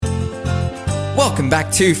Welcome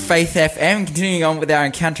back to Faith FM. Continuing on with our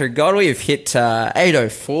encounter of God, we have hit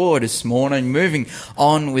 8:04 this morning. Moving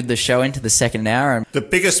on with the show into the second hour. The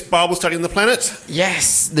biggest Bible study on the planet?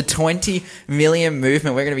 Yes, the 20 million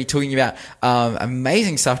movement. We're going to be talking about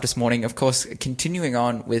amazing stuff this morning. Of course, continuing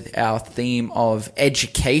on with our theme of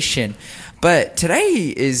education. But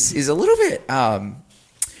today is a little bit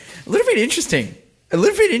interesting.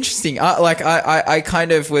 I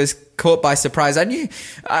kind of was caught by surprise. I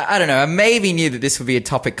don't know, I maybe knew that this would be a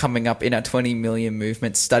topic coming up in our 20 million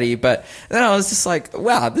movement study, but then I was just like,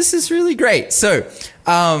 wow, this is really great. So,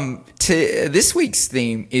 this week's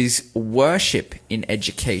theme is worship in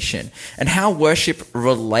education and how worship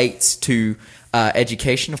relates to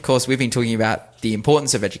education. Of course, we've been talking about the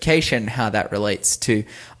importance of education, how that relates to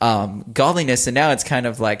godliness, and now it's kind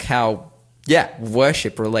of like how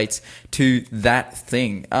worship relates to that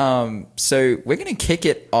thing. So we're going to kick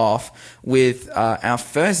it off with our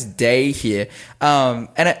first day here. And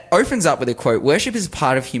it opens up with a quote: "Worship is a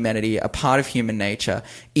part of humanity, a part of human nature,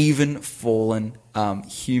 even fallen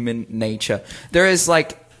human nature." There is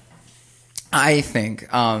I think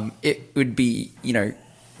it would be,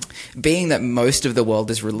 being that most of the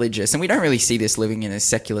world is religious, and we don't really see this living in a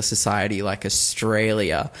secular society like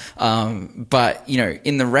Australia, but,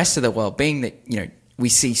 in the rest of the world, being that, we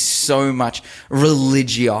see so much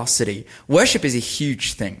religiosity, worship is a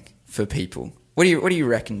huge thing for people. What do you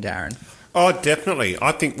reckon, Darren? Oh, definitely.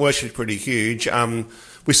 I think worship is pretty huge.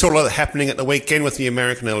 We saw a lot of that happening at the weekend with the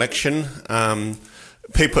American election.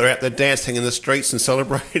 People are out there dancing in the streets and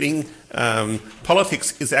celebrating.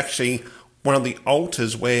 Politics is actually one of the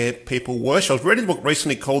altars where people worship. I was reading a book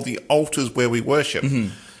recently called The Altars Where We Worship. Mm-hmm.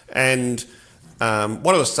 And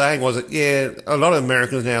what I was saying was that, a lot of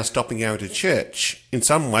Americans are now stopping going to church in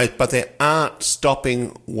some ways, but they aren't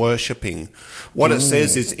stopping worshipping. What it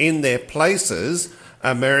says is in their places,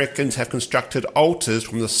 Americans have constructed altars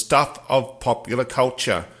from the stuff of popular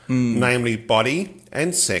culture, namely body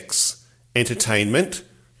and sex, entertainment,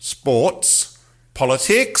 sports,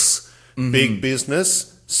 politics, big business,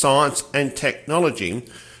 science and technology,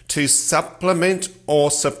 to supplement or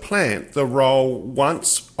supplant the role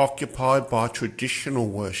once occupied by traditional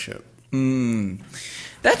worship.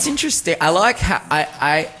 That's interesting. I like how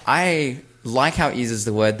I like how it uses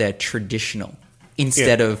the word there, traditional,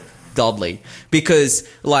 instead of godly, because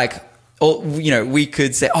we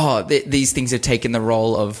could say, these things have taken the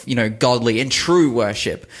role of, godly and true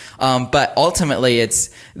worship. But ultimately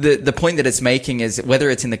it's the point that it's making is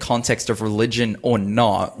whether it's in the context of religion or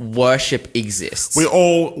not, worship exists. We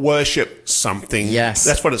all worship something. Yes.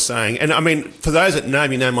 That's what it's saying. And I mean, for those that know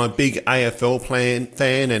me, I'm a big AFL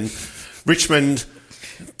fan, and Richmond,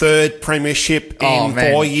 third premiership in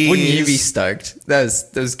 4 years. Wouldn't you be stoked? That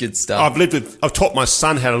was good stuff. I've taught my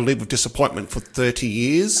son how to live with disappointment for 30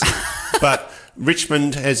 years. But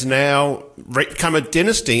Richmond has now become a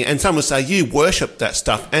dynasty, and some will say you worship that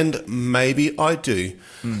stuff, and maybe I do.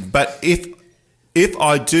 But if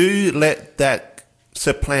I do let that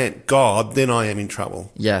supplant God, then I am in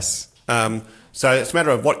trouble. Yes. So it's a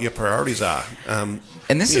matter of what your priorities are.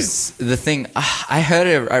 And this is the thing. I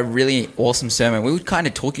heard a really awesome sermon. We were kind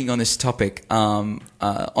of talking on this topic on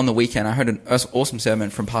the weekend. I heard an awesome sermon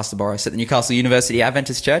from Pastor Boris at the Newcastle University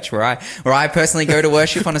Adventist Church, where I personally go to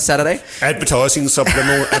worship on a Saturday. Advertising,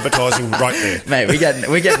 subliminal advertising, right there, mate.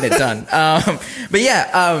 We're getting it done.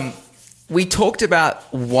 We talked about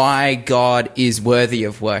why God is worthy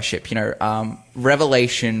of worship.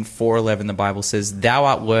 Revelation 4:11, the Bible says, "Thou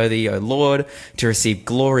art worthy, O Lord, to receive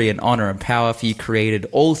glory and honor and power, for you created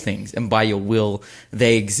all things, and by your will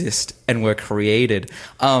they exist and were created."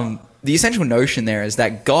 The essential notion there is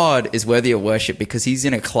that God is worthy of worship because he's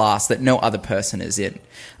in a class that no other person is in.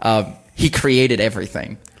 He created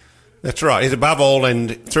everything. That's right. He's above all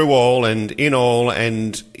and through all and in all.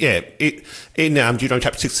 And in Deuteronomy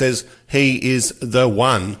chapter 6 says he is the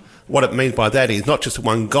one. What it means by that is not just the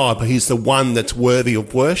one God, but he's the one that's worthy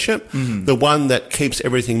of worship, the one that keeps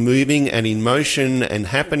everything moving and in motion and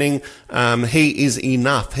happening. He is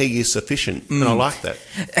enough. He is sufficient. And I like that.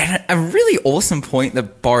 And a really awesome point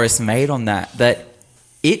that Boris made on that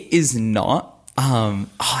it is not,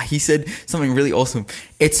 he said something really awesome.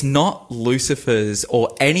 It's not Lucifer's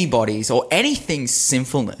or anybody's or anything's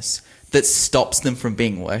sinfulness that stops them from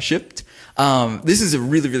being worshipped. This is a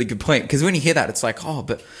really, really good point, because when you hear that, it's like,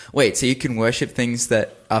 but wait, so you can worship things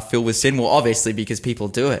that are filled with sin? Well, obviously, because people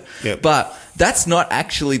do it. Yep. But that's not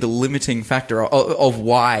actually the limiting factor of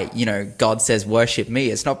why, God says, worship me.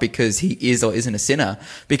 It's not because he is or isn't a sinner,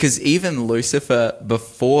 because even Lucifer,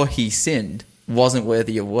 before he sinned, wasn't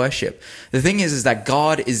worthy of worship. The thing is that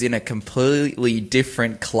God is in a completely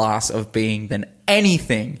different class of being than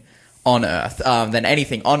anything on earth than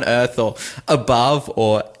anything on earth or above,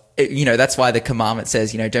 or that's why the commandment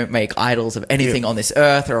says, don't make idols of anything on this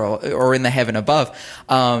earth or in the heaven above,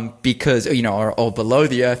 because, or below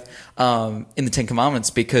the earth, in the Ten Commandments,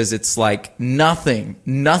 because it's like nothing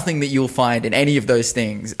that you'll find in any of those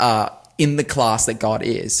things are in the class that God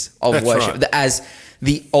is of That's worship, right. as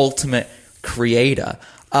the ultimate creator.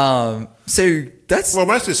 So that's Well,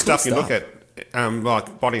 most of this stuff you look at,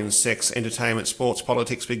 like body and sex, entertainment, sports,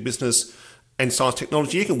 politics, big business, and science,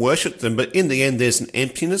 technology, you can worship them, but in the end, there's an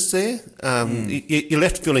emptiness there. You're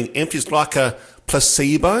left feeling empty. It's like a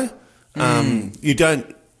placebo. You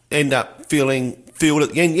don't end up feeling filled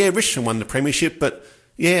at the end. Yeah, Richmond won the premiership, but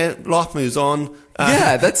yeah, life moves on.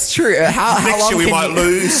 yeah, that's true. How Next long year we can might you-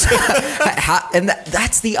 lose. And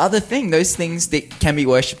that's the other thing. Those things that can be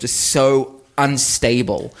worshipped are so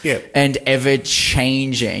unstable and ever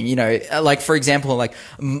changing. Like, for example, like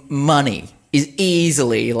money is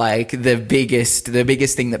easily like the biggest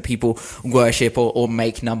thing that people worship or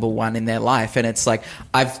make number one in their life. And it's like,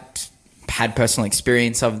 I've had personal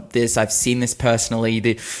experience of this. I've seen this personally.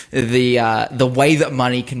 The way that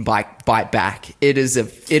money can bite back. It is a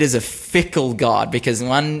fickle God, because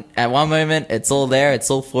at one moment it's all there,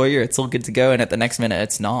 it's all for you, it's all good to go, and at the next minute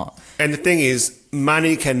it's not. And the thing is,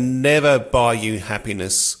 money can never buy you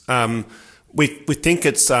happiness. We think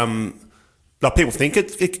it's like people think you're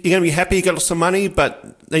going to be happy, you got lots of money,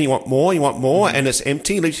 but then you want more, and it's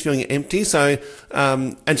empty, leaves you feeling empty. So,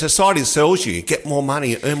 and society sells you, get more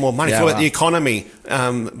money, earn more money, feel like the economy,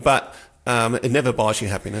 but it never buys you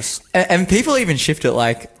happiness. And people even shift it.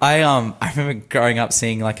 Like, I remember growing up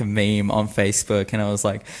seeing like a meme on Facebook, and it was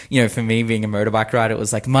like, for me being a motorbike rider, it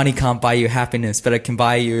was like, money can't buy you happiness, but it can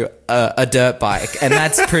buy you a dirt bike, and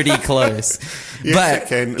that's pretty close.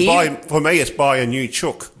 Yes, it can. For me, it's buy a new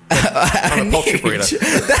chook. I'm a poultry breeder.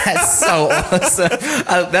 That's so awesome.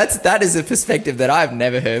 That is a perspective that I've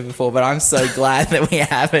never heard before, but I'm so glad that we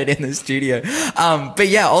have it in the studio. But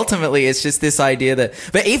yeah, ultimately it's just this idea that,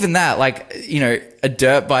 but even that, like, a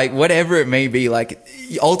dirt bike, whatever it may be, like,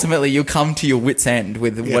 ultimately you'll come to your wit's end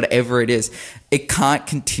with whatever it is. It can't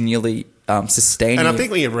continually sustain and you. I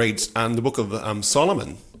think when you read the book of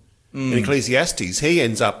Solomon in Ecclesiastes, he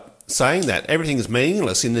ends up saying that everything is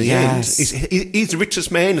meaningless in the end. He's the richest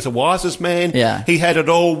man, he's the wisest man. Yeah. He had it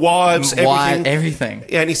all, wives, everything.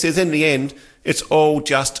 Yeah, and he says in the end, it's all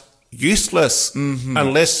just useless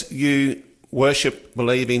unless you worship,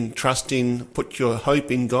 believe in, trust in, put your hope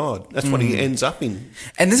in God. That's what he ends up in.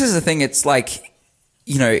 And this is the thing, it's like,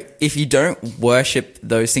 if you don't worship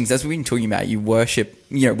those things, as we've been talking about, you worship,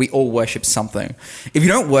 we all worship something. If you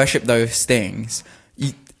don't worship those things,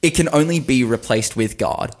 it can only be replaced with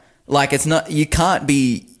God. Like, it's not, you can't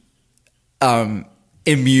be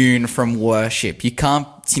immune from worship. You can't,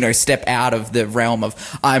 step out of the realm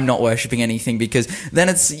of, I'm not worshiping anything, because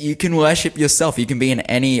then you can worship yourself. You can be in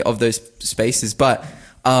any of those spaces. But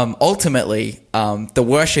ultimately, the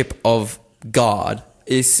worship of God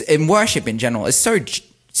and worship in general is so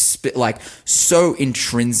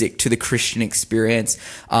intrinsic to the Christian experience,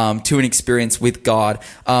 to an experience with God,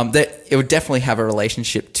 that it would definitely have a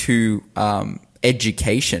relationship to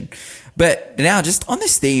education. But now, just on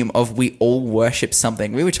this theme of we all worship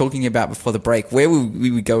something, we were talking about before the break where we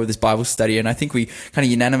would go with this Bible study, and I think we kind of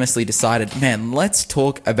unanimously decided, man, let's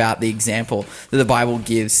talk about the example that the Bible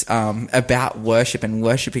gives about worship and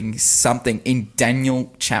worshiping something in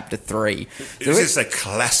Daniel chapter 3. This is a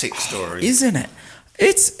classic story. Isn't it?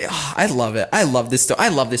 I love it. I love this story. I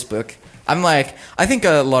love this book. I'm like, I think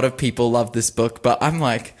a lot of people love this book, but I'm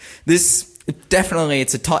like, definitely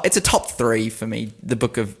it's a top 3 for me, the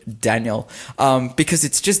book of Daniel, because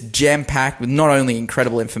it's just jam-packed with not only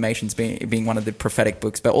incredible information, being one of the prophetic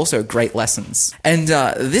books, but also great lessons. And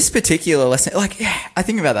this particular lesson, I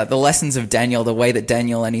think about that, the lessons of Daniel, the way that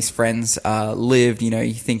Daniel and his friends lived.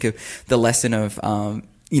 You think of the lesson of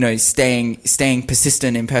staying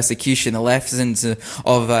persistent in persecution, the lessons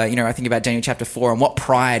of, I think about Daniel chapter 4 and what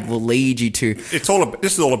pride will lead you to. This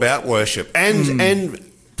is all about worship and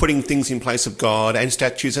putting things in place of God and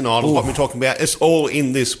statues and idols, what we're talking about. It's all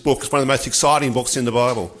in this book. It's one of the most exciting books in the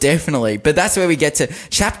Bible. Definitely. But that's where we get to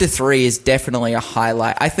chapter 3 is definitely a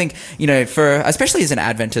highlight. I think, especially as an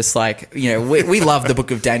Adventist, we love the book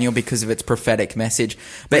of Daniel because of its prophetic message.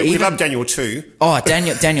 But we love Daniel 2. Oh,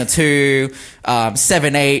 Daniel 2,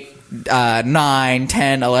 7, 8. 9,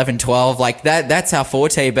 10, 11, 12, like that's our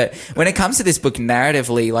forte. But when it comes to this book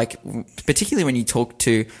narratively, like particularly when you talk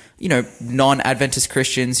to, non-Adventist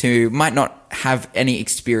Christians who might not have any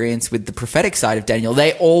experience with the prophetic side of Daniel,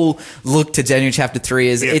 they all look to Daniel chapter 3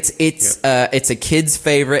 as it's a kid's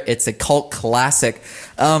favorite. It's a cult classic.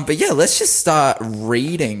 But yeah, let's just start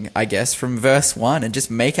reading, I guess, from verse 1 and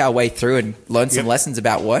just make our way through and learn some lessons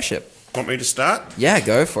about worship. Want me to start? Yeah,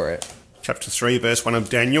 go for it. Chapter 3, verse 1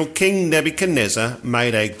 of Daniel. King Nebuchadnezzar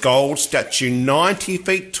made a gold statue 90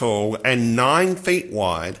 feet tall and 9 feet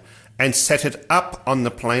wide, and set it up on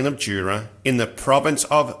the plain of Dura in the province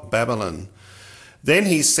of Babylon. Then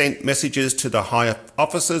he sent messages to the high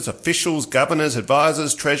officers, officials, governors,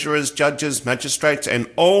 advisors, treasurers, judges, magistrates, and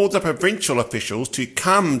all the provincial officials to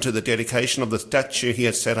come to the dedication of the statue he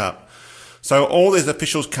had set up. So all these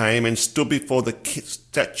officials came and stood before the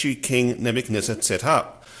statue King Nebuchadnezzar had set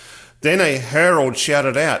up. Then a herald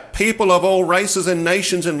shouted out, "People of all races and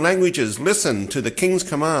nations and languages, listen to the king's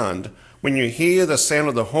command. When you hear the sound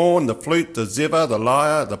of the horn, the flute, the zither, the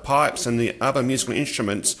lyre, the pipes, and the other musical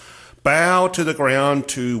instruments, bow to the ground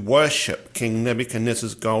to worship King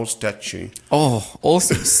Nebuchadnezzar's gold statue." Oh,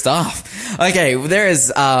 awesome stuff. Okay, there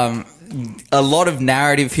is a lot of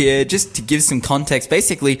narrative here. Just to give some context,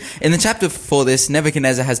 basically, in the chapter before this,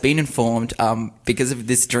 Nebuchadnezzar has been informed, because of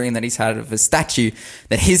this dream that he's had of a statue,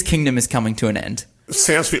 that his kingdom is coming to an end.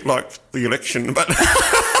 Sounds a bit like the election, but...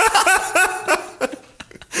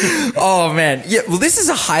 Oh, man. Yeah, well, this is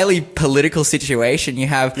a highly political situation. You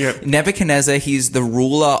have Nebuchadnezzar. He's the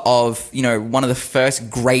ruler of, one of the first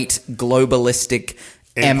great globalistic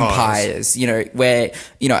empires, where,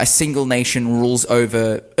 a single nation rules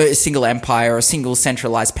over a single empire, or a single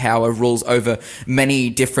centralized power rules over many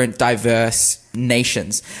different diverse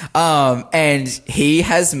nations. And he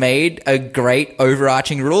has made a great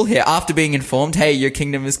overarching rule here after being informed, hey, your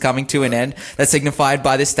kingdom is coming to an end. That's signified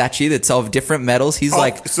by this statue that's of different metals. He's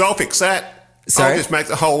like, so I'll fix that. Sorry? I'll just make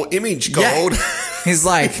the whole image gold. Yeah. He's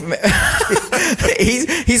like,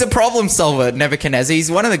 he's a problem solver, Nebuchadnezzar.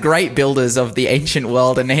 He's one of the great builders of the ancient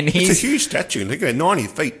world. And then it's a huge statue. Look at 90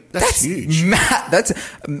 feet. That's huge. That's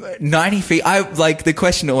 90 feet. The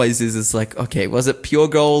question always is like, okay, was it pure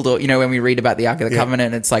gold? Or, when we read about the Ark of the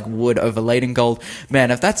Covenant, it's like wood overlaid in gold.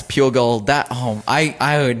 Man, if that's pure gold,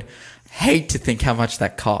 I would hate to think how much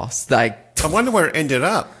that costs. Like, I wonder where it ended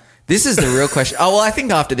up. This is the real question. Oh, well, I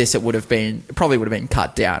think after this, it probably would have been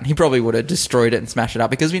cut down. He probably would have destroyed it and smashed it up,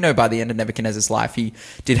 because we know by the end of Nebuchadnezzar's life, he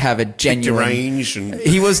did have a genuine... deranged.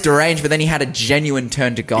 He was deranged, but then he had a genuine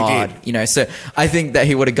turn to God. He did. So I think that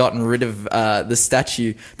he would have gotten rid of the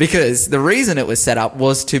statue, because the reason it was set up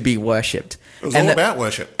was to be worshipped. It was all about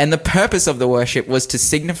worship. And the purpose of the worship was to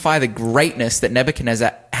signify the greatness that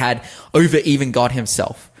Nebuchadnezzar had over even God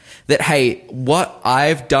himself. That, hey, what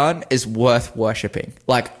I've done is worth worshipping.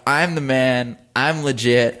 Like, I'm the man. I'm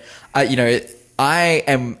legit. I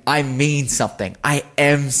mean something. I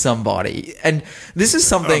am somebody. And this is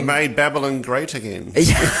something... I made Babylon great again.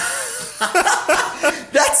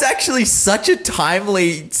 That's actually such a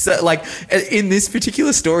timely, in this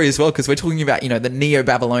particular story as well, because we're talking about, the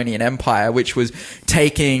Neo-Babylonian Empire, which was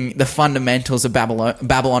taking the fundamentals of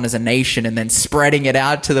Babylon as a nation and then spreading it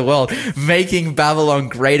out to the world, making Babylon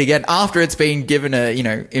great again after it's been given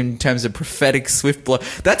in terms of prophetic swift blow.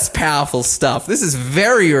 That's powerful stuff. This is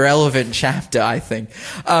very relevant chapter, I think.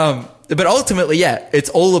 But ultimately, it's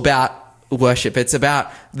all about worship. It's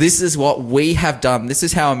about, this is what we have done. This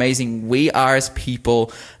is how amazing we are as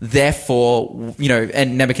people. Therefore,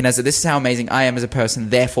 and Nebuchadnezzar, this is how amazing I am as a person.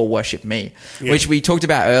 Therefore, worship me, which we talked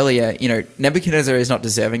about earlier. Nebuchadnezzar is not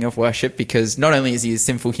deserving of worship, because not only is he a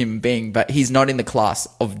sinful human being, but he's not in the class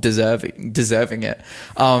of deserving it.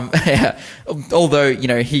 Although,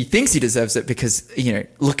 he thinks he deserves it because,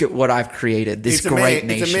 look at what I've created, this great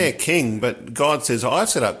nation. He's a mere king, but God says, I've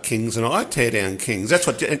set up kings and I tear down kings. That's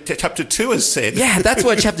what chapter 2 has said. Yeah, that's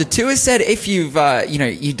what chapter 2 has said. If you've,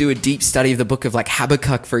 you do a deep study of the book of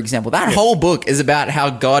Habakkuk, for example, that whole book is about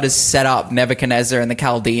how God has set up Nebuchadnezzar and the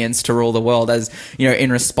Chaldeans to rule the world as,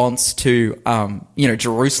 in response to,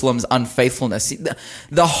 Jerusalem's unfaithfulness.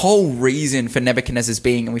 The whole reason for Nebuchadnezzar's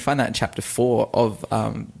being, and we find that in chapter 4 of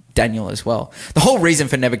Daniel as well, the whole reason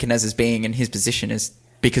for Nebuchadnezzar's being in his position is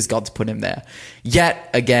because God's put him there. Yet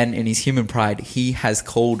again, in his human pride, he has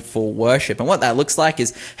called for worship. And what that looks like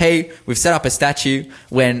is, hey, we've set up a statue.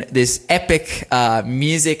 When this epic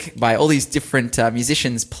music by all these different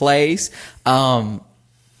musicians plays,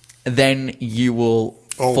 then you will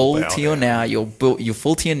fall to your now. You'll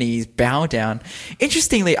fall to your knees, bow down.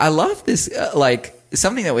 Interestingly, I love this.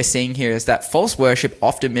 Something that we're seeing here is that false worship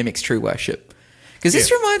often mimics true worship. Because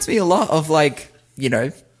this reminds me a lot of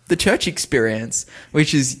the church experience,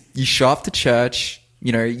 which is you show up to church,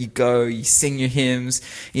 you know, you go, you sing your hymns,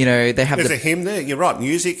 you know, they have There's a hymn there. You're right.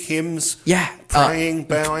 Music, hymns. Yeah. Praying,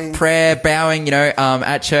 bowing. Prayer, bowing, you know,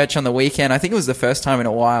 at church on the weekend. I think it was the first time in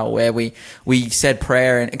a while where we said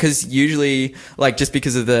prayer, and because usually, like, just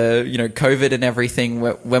because of the, you know, COVID and everything,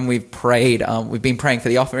 when we've prayed, we've been praying for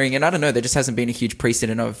the offering, and I don't know, there just hasn't been a huge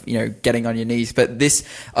precedent of, you know, getting on your knees. But this,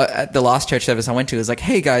 at the last church service I went to, was like,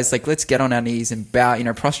 hey guys, like, let's get on our knees and bow, you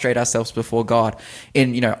know, prostrate ourselves before God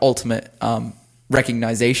in, you know, ultimate,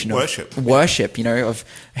 recognition of worship, you know, of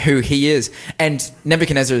who he is. And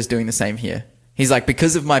Nebuchadnezzar is doing the same here. He's like,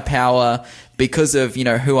 because of my power, because of, you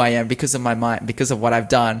know, who I am, because of my might, because of what I've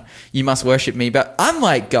done, you must worship me. But I'm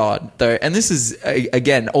like God, though. And this is,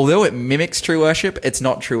 again, although it mimics true worship, it's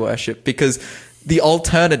not true worship, because the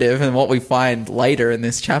alternative and what we find later in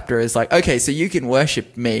this chapter is like, okay, so you can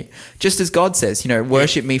worship me just as God says, you know,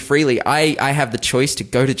 worship me freely. I have the choice to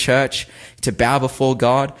go to church, to bow before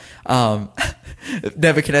God.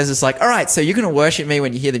 Nebuchadnezzar's like, all right, so you're going to worship me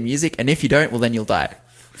when you hear the music, and if you don't, well, then you'll die.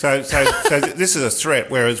 So this is a threat,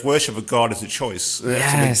 whereas worship of God is a choice.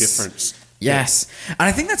 That's a big difference. Yes. And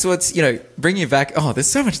I think that's what's, you know, bringing it back. Oh, there's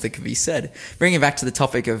so much that could be said. Bringing it back to the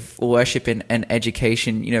topic of worship and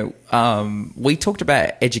education, you know, we talked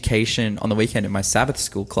about education on the weekend in my Sabbath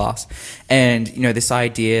school class. And, you know, this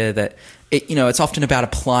idea that, you know, it's often about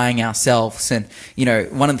applying ourselves. And, you know,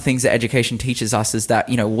 one of the things that education teaches us is that,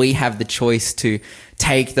 you know, we have the choice to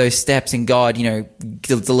take those steps, and God, you know,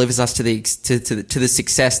 delivers us to the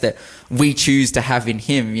success that we choose to have in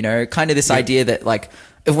him, you know, kind of this idea that, like,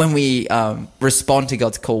 when we respond to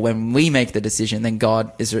God's call, when we make the decision, then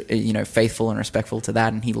God is, you know, faithful and respectful to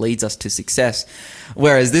that, and he leads us to success.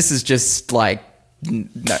 Whereas this is just like,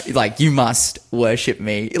 no, like, you must worship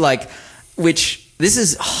me, like, which this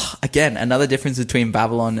is, again, another difference between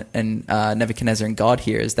Babylon and Nebuchadnezzar and God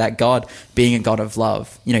here, is that God being a God of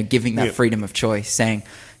love, you know, giving that freedom of choice, saying,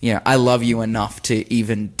 you know, I love you enough to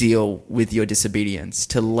even deal with your disobedience,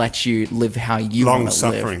 to let you live how you want to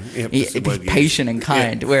live. Long-suffering. Be patient and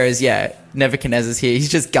kind. Whereas, Nebuchadnezzar's here. He's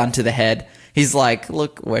just gun to the head. He's like,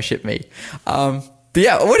 look, worship me. But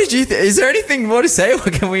yeah, what did you think? Is there anything more to say, or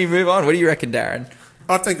can we move on? What do you reckon, Darren?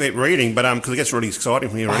 I think that reading, but because it gets really exciting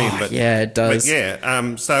when you're reading. But yeah, it does.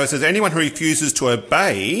 But so it says, anyone who refuses to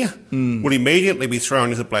obey will immediately be thrown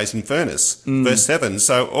into the blazing furnace. Verse 7.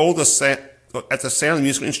 So at the sound of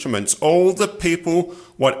musical instruments, all the people,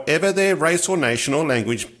 whatever their race or nation or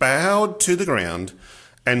language, bowed to the ground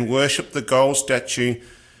and worshipped the gold statue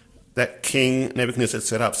that King Nebuchadnezzar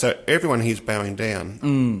set up. So everyone here's bowing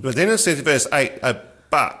down. But then it says in verse 8,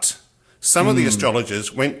 but some of the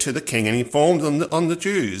astrologers went to the king and informed on the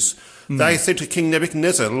Jews. They said to King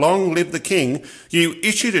Nebuchadnezzar, long live the king, you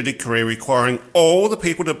issued a decree requiring all the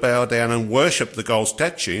people to bow down and worship the gold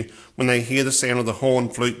statue when they hear the sound of the horn,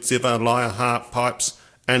 flute, zither, lyre, harp, pipes,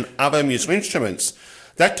 and other musical instruments.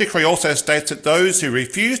 That decree also states that those who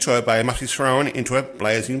refuse to obey must be thrown into a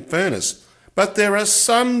blazing furnace. But there are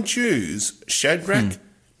some Jews, Shadrach,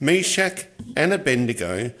 Meshach, and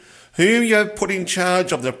Abednego, whom you have put in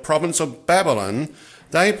charge of the province of Babylon.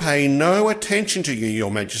 They pay no attention to you,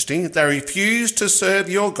 your majesty. They refuse to serve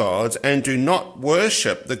your gods and do not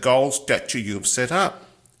worship the gold statue you have set up.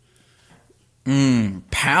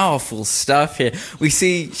 Powerful stuff here. We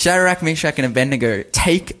see Shadrach, Meshach, and Abednego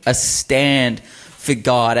take a stand for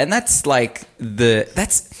God. And that's like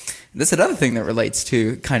that's another thing that relates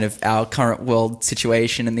to kind of our current world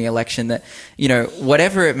situation and the election, that, you know,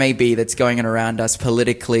 whatever it may be that's going on around us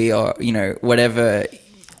politically, or, you know, whatever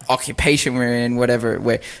occupation we're in, whatever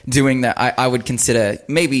we're doing, that I would consider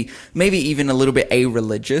maybe even a little bit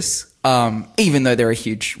a-religious, even though there are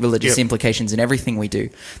huge religious implications in everything we do,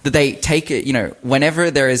 that they take it, you know,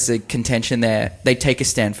 whenever there is a contention there, they take a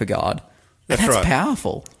stand for God. That's right.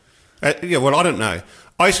 Powerful. Well, I don't know.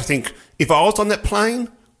 I used to think, if I was on that plane,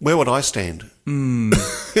 where would I stand?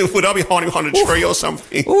 Would I be hiding behind a tree or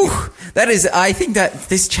something? That is, I think that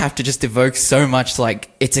this chapter just evokes so much, like,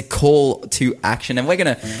 it's a call to action. And we're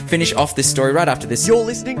going to finish off this story right after this. You're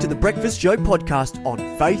listening to the Breakfast Show podcast on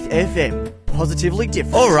Faith FM. Positively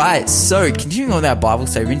different. All right, so continuing on with our Bible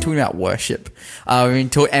study, we've been talking about worship. We've been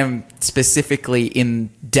talking, and specifically in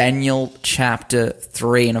Daniel chapter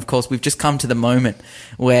 3. And of course, we've just come to the moment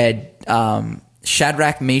where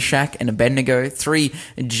Shadrach, Meshach, and Abednego, 3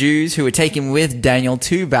 Jews who were taken with Daniel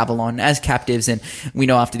to Babylon as captives. And we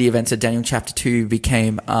know after the events of Daniel chapter 2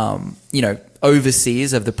 became,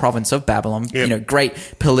 overseers of the province of Babylon,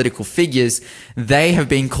 great political figures. They have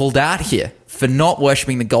been called out here for not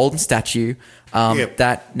worshipping the golden statue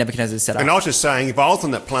that Nebuchadnezzar set up. And I was just saying, if I was on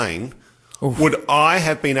that plane, would I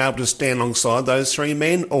have been able to stand alongside those three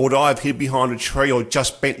men, or would I have hid behind a tree or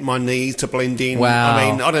just bent my knees to blend in? Wow.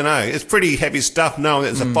 I mean, I don't know. It's pretty heavy stuff knowing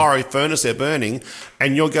that it's a fiery furnace they're burning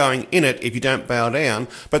and you're going in it if you don't bow down.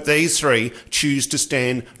 But these three choose to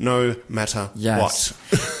stand no matter what.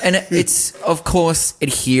 And it's, of course,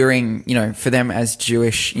 adhering, for them as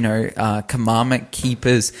Jewish, commandment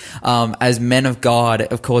keepers, as men of God,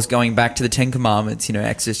 of course, going back to the 10 Commandments,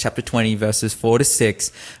 Exodus chapter 20, verses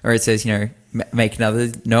 4-6, where it says, make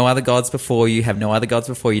no other gods before you, have no other gods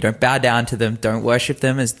before you, don't bow down to them, don't worship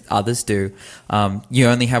them as others do. You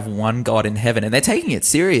only have one God in heaven, and they're taking it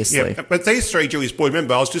seriously. Yeah, but these three Jewish boys,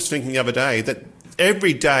 remember, I was just thinking the other day that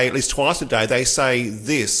every day, at least twice a day, they say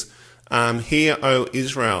this, Hear, O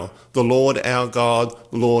Israel, the Lord our God,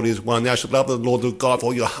 the Lord is one. Thou shalt love the Lord your God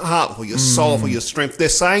for your heart, for your soul, for your strength. They're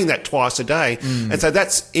saying that twice a day. And so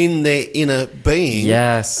that's in their inner being.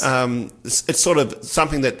 Yes. It's sort of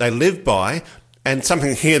something that they live by and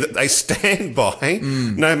something here that they stand by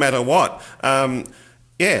no matter what.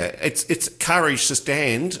 It's courage to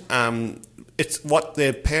stand. It's what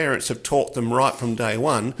their parents have taught them right from day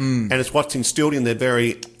one. And it's what's instilled in their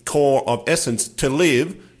very core of essence. To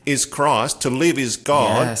live is Christ, to live is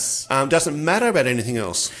God. Yes. Doesn't matter about anything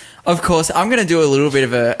else. Of course, I'm going to do a little bit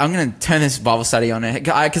of I'm going to turn this Bible study on it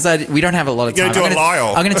because we don't have a lot of time.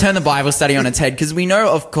 I'm going to turn the Bible study on its head because we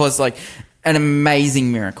know, of course, like an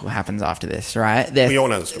amazing miracle happens after this, right? We all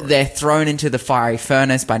know the story. They're thrown into the fiery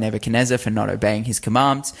furnace by Nebuchadnezzar for not obeying his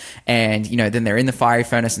commands. And, then they're in the fiery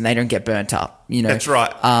furnace and they don't get burnt up, That's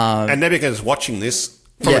right. And Nebuchadnezzar's watching this.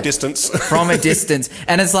 From a distance. From a distance.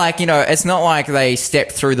 And it's like, it's not like they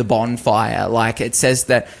step through the bonfire. Like it says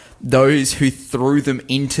that those who threw them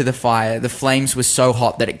into the fire, the flames were so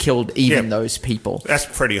hot that it killed even those people. That's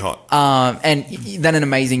pretty hot. And then an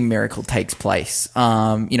amazing miracle takes place.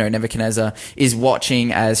 Nebuchadnezzar is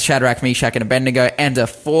watching as Shadrach, Meshach, and Abednego and a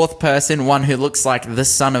fourth person, one who looks like the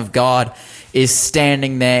Son of God, is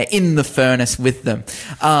standing there in the furnace with them.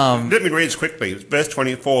 Let me read this quickly. Verse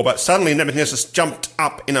 24. But suddenly Nebuchadnezzar jumped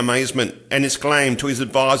up in amazement and exclaimed to his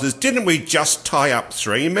advisors, "Didn't we just tie up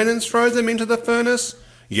three men and throw them into the furnace?"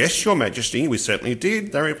 "Yes, your majesty, we certainly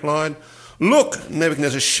did," they replied. "Look,"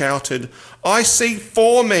 Nebuchadnezzar shouted, "I see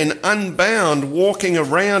 4 men unbound walking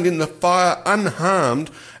around in the fire unharmed,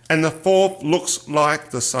 and the fourth looks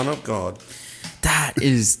like the Son of God." That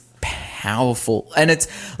is powerful. And it's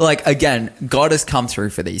like, again, God has come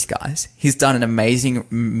through for these guys. He's done an amazing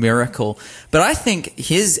miracle. But I think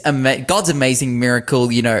God's amazing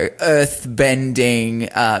miracle, earth-bending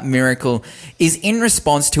miracle is in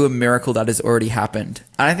response to a miracle that has already happened.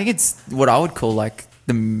 And I think it's what I would call like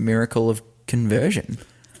the miracle of conversion.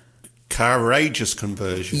 Courageous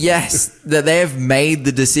conversion. Yes, that they have made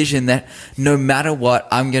the decision that no matter what,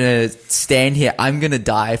 I'm going to stand here. I'm going to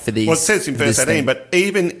die for these. Well, it says in verse 18, but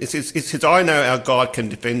even, it says, "I know our God can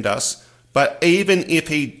defend us, but even if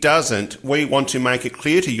he doesn't, we want to make it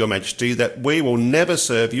clear to your majesty that we will never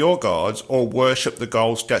serve your gods or worship the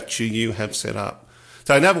gold statue you have set up."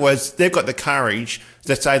 So in other words, they've got the courage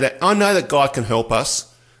to say that, I know that God can help us,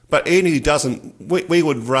 but even if he doesn't, we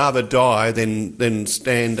would rather die than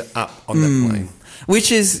stand up on that plane.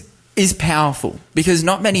 Which is powerful because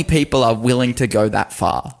not many people are willing to go that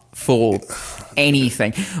far for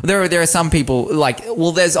anything. There are some people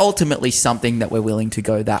there's ultimately something that we're willing to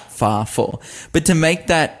go that far for. But to make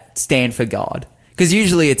that stand for God, because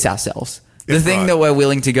usually it's ourselves. The thing that we're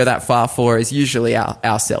willing to go that far for is usually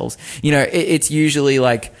ourselves. It's usually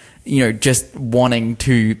like, just wanting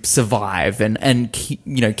to survive and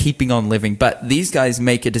keeping on living. But these guys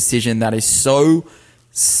make a decision that is so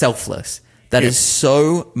selfless, that is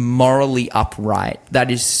so morally upright,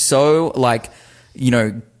 that is so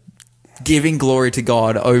giving glory to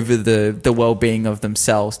God over the well-being of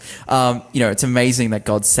themselves. It's amazing that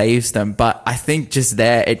God saves them. But I think just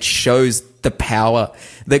there, it shows the power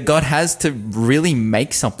that God has to really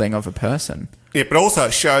make something of a person. Yeah, but also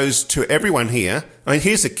it shows to everyone here. I mean,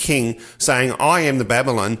 here's a king saying, "I am the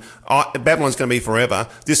Babylon. Babylon's going to be forever.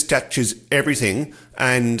 This statue's everything,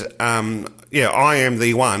 and I am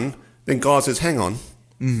the one." Then God says, "Hang on,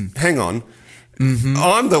 I'm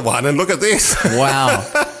the one, and look at this." Wow,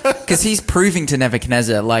 because he's proving to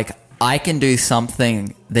Nebuchadnezzar, I can do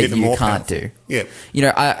something that even you can't powerful. do.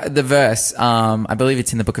 Yeah. The verse, I believe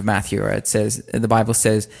it's in the book of Matthew, where the Bible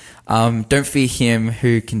says, don't fear him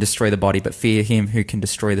who can destroy the body, but fear him who can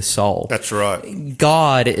destroy the soul. That's right.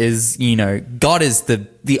 God is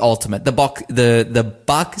the ultimate. The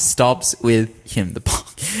buck stops with him. The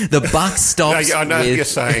buck stops. I know with what you're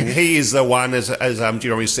saying. He is the one, as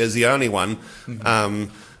Jeremy says, the only one.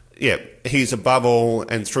 yeah, he's above all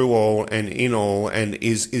and through all and in all and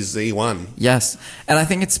is the one. Yes. And I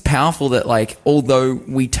think it's powerful that, like, although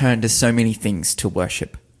we turn to so many things to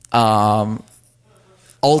worship,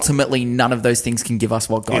 ultimately none of those things can give us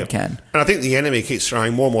what God can. And I think the enemy keeps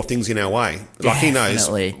throwing more and more things in our way. Like he knows,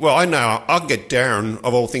 well, I know I'll get Darren,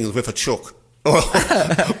 of all things, with a chook.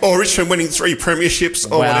 or Richmond winning 3 premierships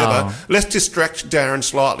or whatever. Let's distract Darren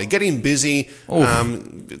slightly. Get him busy. Throw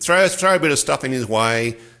a bit of stuff in his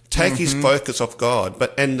way. Take his focus off God.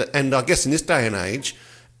 And I guess in this day and age,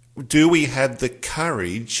 do we have the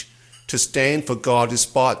courage to stand for God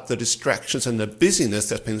despite the distractions and the busyness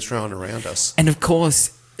that's been thrown around us? And of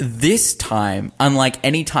course, this time, unlike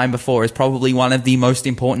any time before, is probably one of the most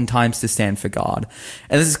important times to stand for God.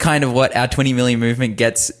 And this is kind of what our 20 million movement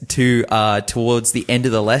gets to towards the end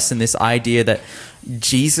of the lesson, this idea that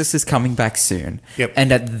Jesus is coming back soon. Yep.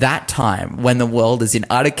 And at that time, when the world is in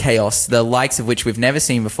utter chaos, the likes of which we've never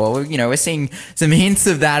seen before, we're seeing some hints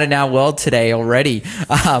of that in our world today already.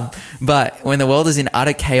 But when the world is in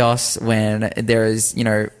utter chaos, when there is,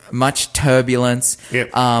 much turbulence,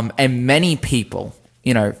 and many people,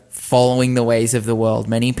 following the ways of the world,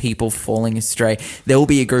 many people falling astray, there will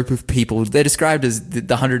be a group of people, they're described as the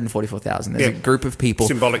 144,000. There's a group of people.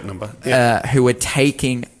 Symbolic number. Who are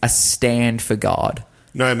taking a stand for God.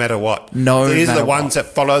 No matter what. These are the ones that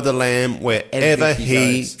follow the Lamb wherever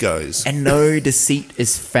he goes. And no deceit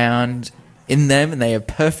is found in them, and they are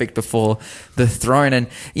perfect before the throne. And,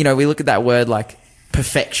 we look at that word like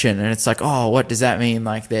perfection, and it's like, oh, what does that mean?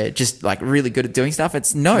 Like they're just like really good at doing stuff?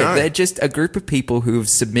 No, they're just a group of people who have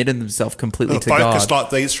submitted themselves completely to God. Focused like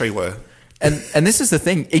these 3 were. And this is the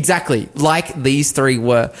thing, exactly, like these 3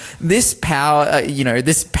 were. This power,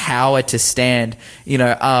 this power to stand,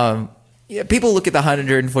 people look at the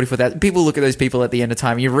 144,000, people look at those people at the end of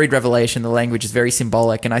time. You read Revelation, the language is very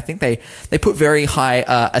symbolic, and I think they put very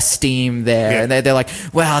high esteem there. And they're like,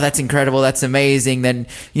 wow, that's incredible, that's amazing. Then,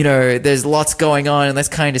 there's lots going on, and that's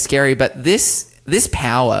kind of scary. But this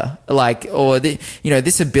power,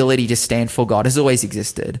 this ability to stand for God has always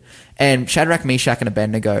existed. And Shadrach, Meshach, and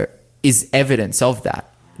Abednego is evidence of that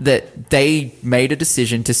they made a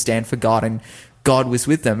decision to stand for God, and God was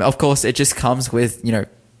with them. Of course, it just comes with,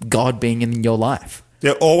 God being in your life.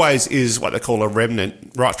 There always is what they call a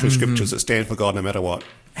remnant right through scriptures that stand for God no matter what.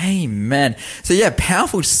 Amen. So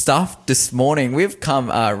powerful stuff this morning. We've come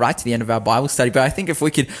right to the end of our Bible study, but I think if we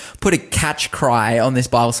could put a catch cry on this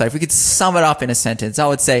Bible study, if we could sum it up in a sentence, I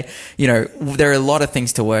would say, there are a lot of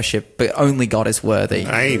things to worship, but only God is worthy.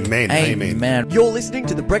 Amen. Amen. You're listening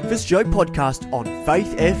to the Breakfast Show podcast on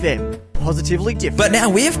Faith FM. Positively different. But now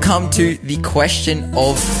we have come to the question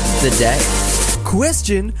of the day.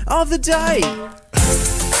 Question of the day.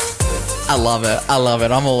 I love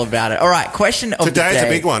it. I'm all about it. All right, question of the day. Today's a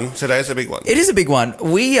big one. It is a big one.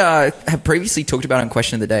 We have previously talked about on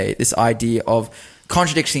question of the day this idea of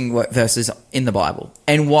contradicting verses in the Bible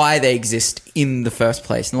and why they exist in the first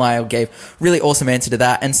place. And Lyle gave a really awesome answer to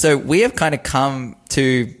that. And so we have kind of come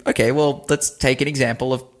to, okay, well, let's take an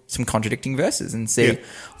example of some contradicting verses and see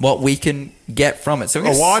what we can get from it. So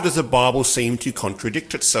why does the Bible seem to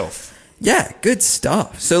contradict itself? Yeah, good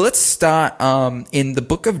stuff. So let's start in the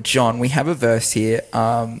book of John. We have a verse here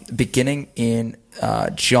beginning in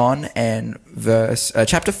John and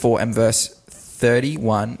chapter 4 and verse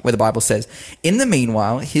 31, where the Bible says, "In the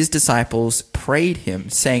meanwhile, his disciples prayed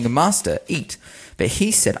him, saying, Master, eat. But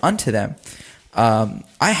he said unto them, I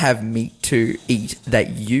have meat to eat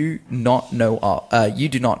that you do not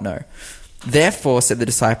know. Therefore, said the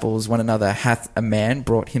disciples one another, hath a man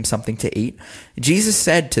brought him something to eat? Jesus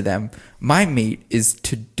said to them, My meat is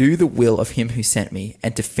to do the will of him who sent me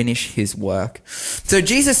and to finish his work." So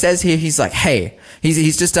Jesus says here, he's like, hey,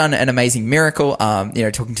 he's just done an amazing miracle,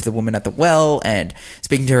 talking to the woman at the well and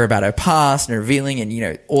speaking to her about her past and revealing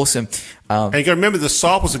and, awesome. And you got to remember, the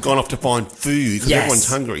disciples have gone off to find food because everyone's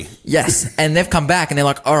hungry. Yes. And they've come back and they're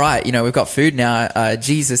like, all right, we've got food now.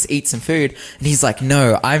 Jesus, eat some food. And he's like,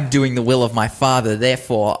 no, I'm doing the will of my Father.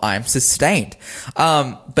 Therefore, I'm sustained.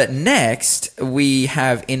 But next we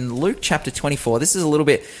have in Luke chapter 24, this is a little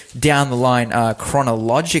bit down the line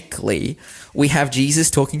chronologically. We have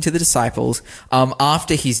Jesus talking to the disciples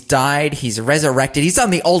after he's died, he's resurrected, he's done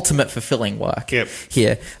the ultimate fulfilling work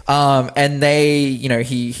here. And they,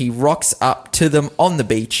 he rocks up to them on the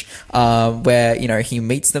beach where, he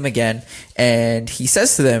meets them again and he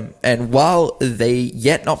says to them, and while they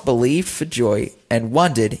yet not believed for joy and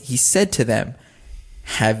wondered, he said to them,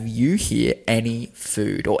 have you here any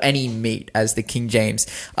food or any meat, as the King James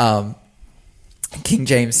King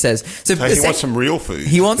James says. So he wants some real food.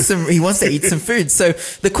 He wants to eat some food. So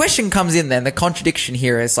the question comes in then, the contradiction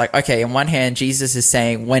here is like, okay, on one hand, Jesus is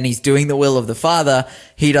saying when he's doing the will of the Father,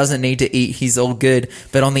 he doesn't need to eat, he's all good.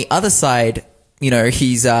 But on the other side,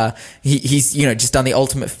 he's just done the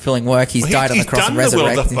ultimate fulfilling work. He's died on the cross and resurrected.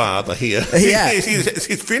 He's done the will of the Father here. Yeah.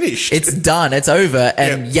 he's finished. It's done. It's over.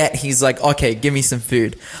 And yet he's like, okay, give me some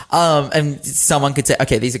food. And someone could say,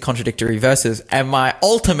 okay, these are contradictory verses. And my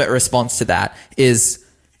ultimate response to that is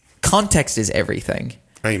context is everything.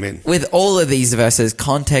 Amen. With all of these verses,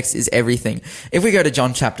 context is everything. If we go to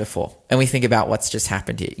John chapter 4 and we think about what's just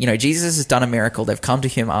happened here, Jesus has done a miracle. They've come to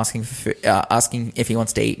him asking for food, asking if he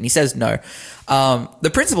wants to eat, and he says no.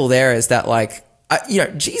 The principle there is that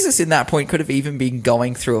Jesus in that point could have even been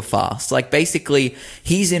going through a fast. Like basically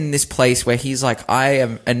he's in this place where he's like, I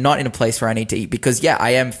am and not in a place where I need to eat because I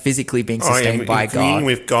am physically being sustained by God. Communing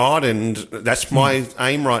with God, and that's my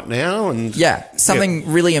aim right now. And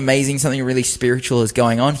something really amazing, something really spiritual is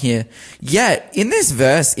going on here. Yet in this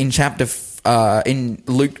verse in chapter in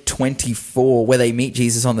Luke 24, where they meet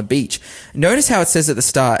Jesus on the beach, notice how it says at the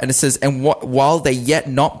start, and it says, and while they yet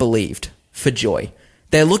not believed for joy.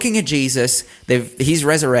 They're looking at Jesus, he's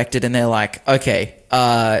resurrected, and they're like, okay,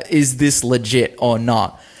 is this legit or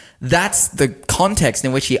not? That's the context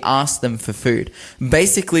in which he asked them for food.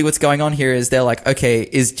 Basically, what's going on here is they're like, okay,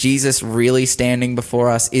 is Jesus really standing before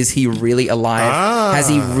us? Is he really alive? Has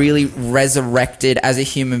he really resurrected as a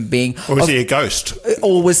human being? Or was he a ghost?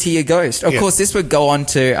 Or was he a ghost? Of course, this would go on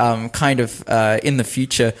to in the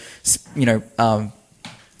future,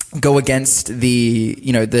 go against the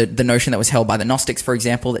notion that was held by the Gnostics, for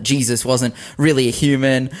example, that Jesus wasn't really a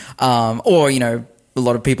human, or a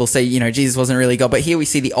lot of people say, Jesus wasn't really God. But here we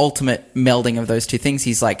see the ultimate melding of those two things.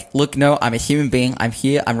 He's like, look, no, I'm a human being. I'm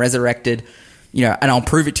here. I'm resurrected, and I'll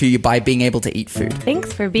prove it to you by being able to eat food.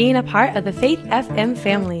 Thanks for being a part of the Faith FM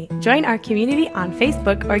family. Join our community on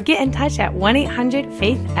Facebook or get in touch at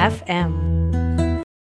 1-800-FAITH-FM.